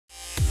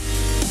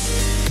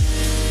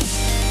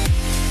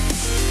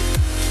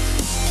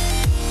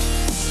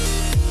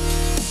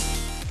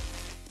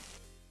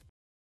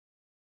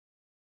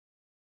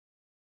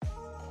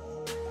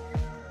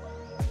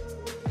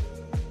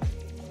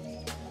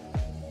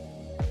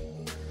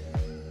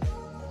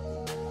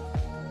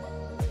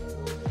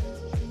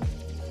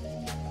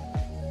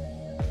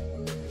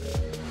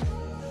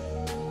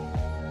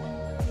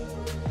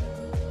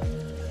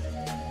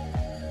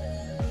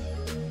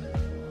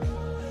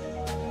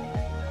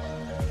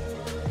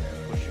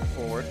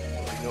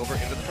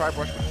into the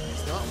tri-brush, but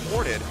he's not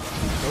warded.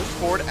 Goes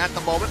forward at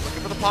the moment,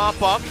 looking for the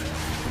pop-up.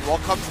 Wall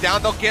comes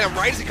down, they'll get him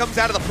right as he comes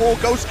out of the pool.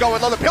 Ghost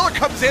going low, the pillar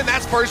comes in,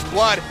 that's first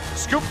blood.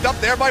 Scooped up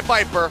there by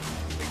Viper.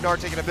 Ignar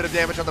taking a bit of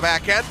damage on the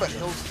back end, but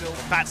he'll still... The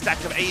fat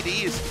stack of AD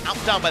is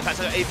outdone by the fat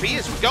stack of AP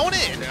is going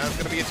in. Yeah, it's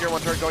going to be a tier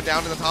 1 turret going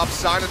down to the top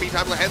side. In the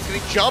meantime, Lehen's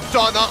getting jumped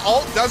on. The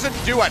ult doesn't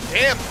do a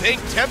damn thing.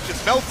 Tempt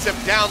just melts him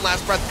down.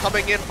 Last breath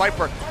coming in.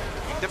 Viper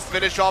to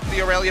finish off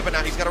the Aurelia, but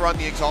now he's got to run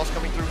the exhaust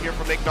coming through here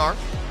from Ignar.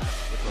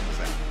 Which one was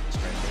that?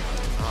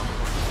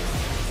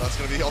 So that's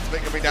going to be the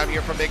ultimate coming down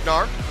here from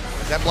Ignar.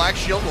 As that black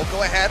shield will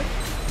go ahead.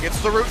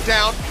 Gets the root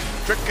down.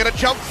 Trick going to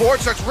jump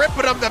forward, starts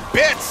ripping him to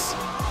bits.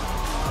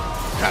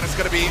 God, it's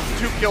going to be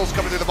 2 kills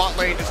coming through the bot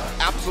lane, just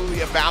absolutely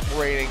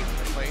evaporating.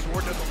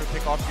 Sword doesn't want to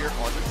pick off here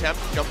on the Tempt,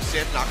 jumps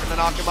in, not going to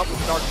knock him up with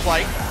Dark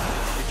Flight.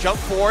 They jump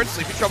forward,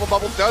 Sleepy Trouble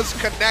Bubble does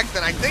connect,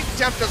 and I think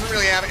Tempt doesn't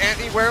really have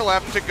anywhere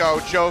left to go.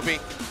 Jovi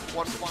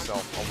wants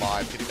himself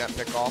alive. Getting that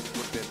pick off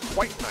would have been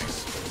quite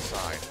nice for the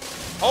side.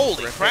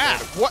 Holy crap!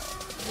 What?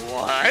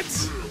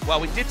 Well,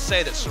 we did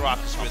say that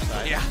Soraka's really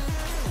good. Yeah.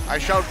 I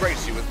shall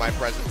grace you with my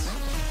presence.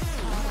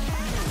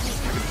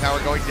 Tower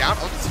going down.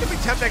 Oh, this is going to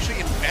be Tempt actually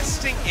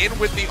investing in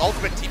with the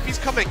ultimate. TP's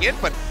coming in,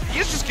 but he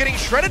is just getting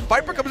shredded.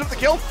 Viper comes up with the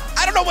kill.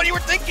 I don't know what you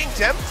were thinking,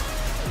 Tempt.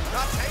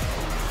 Not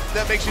tanking.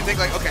 That makes you think,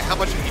 like, okay, how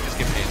much did he just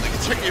get paid? Like,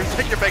 check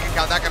your bank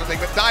account, that kind of thing.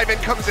 But dive in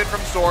comes in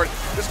from Sword.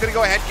 Just going to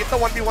go ahead, get the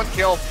 1v1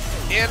 kill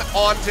in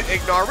onto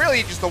Ignar.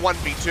 Really just the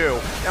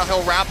 1v2. Now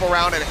he'll wrap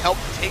around and help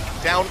take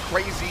down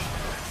Crazy.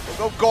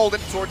 He'll go golden.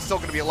 Sword's still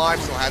going to be alive,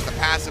 still has the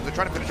passive. They're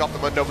trying to finish off the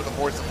Mundo, but the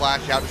force the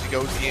flash out as he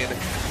goes in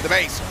the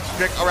base.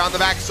 Trick around the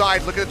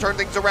backside, looking to turn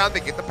things around. They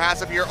get the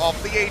passive here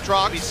off the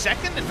Aatrox. He's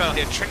second in front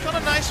here. Trick on a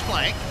nice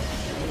flank.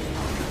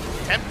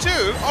 Tempt 2.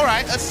 All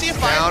right, let's see a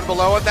fight. Down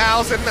below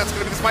 1,000. That's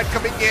going to be the smite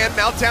coming in.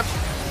 Now Tempt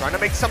trying to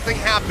make something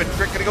happen.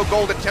 Trick going to go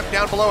golden. Tempt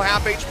down below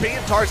half HP,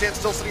 and Tarzan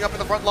still sitting up in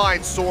the front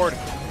line. Sword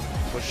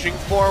pushing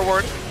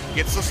forward.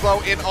 Gets the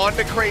slow in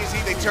onto Crazy.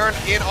 They turn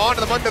in onto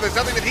the Mundo. There's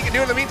nothing that he can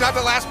do in the meantime.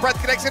 The last breath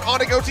connects in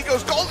onto Ghost. He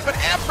goes golden, but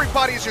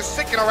everybody is just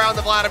sticking around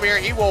the Vladimir.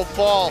 He will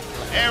fall.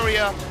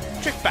 Area.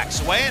 Trick backs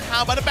away, and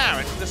how about a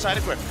Baron from the side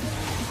of Griffin?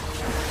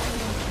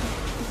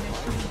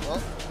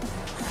 Well,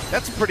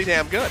 that's pretty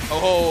damn good.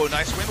 Oh,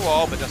 nice wind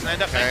wall, but doesn't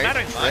end up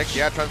mattering much. Trick,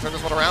 yeah, trying to turn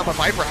this one around, but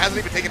Viper hasn't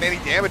even taken any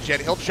damage yet.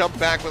 He'll jump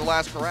back with the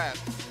last Karat.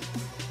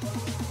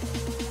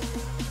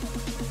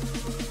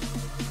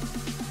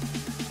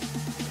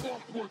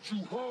 What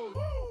you heard.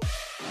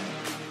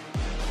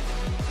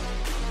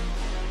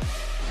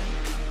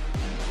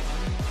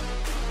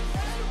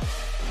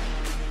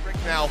 Rick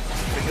now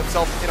putting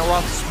himself in a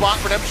rough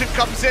spot. Redemption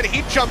comes in,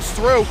 he jumps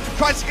through,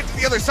 tries to get to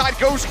the other side,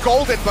 goes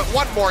golden, but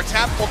one more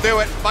tap will do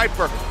it.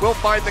 Viper will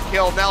find the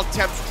kill. Now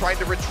Tempt's trying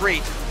to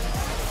retreat.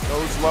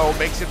 Goes low,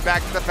 makes it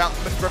back to the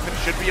fountain, but Griffin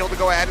should be able to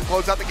go ahead and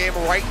close out the game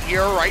right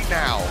here, right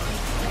now.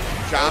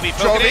 Jovi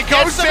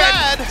goes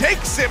in,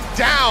 takes him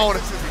down.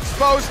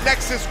 Exposed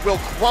Nexus will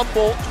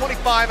crumble.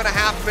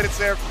 25.5 minutes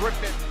there.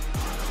 Griffin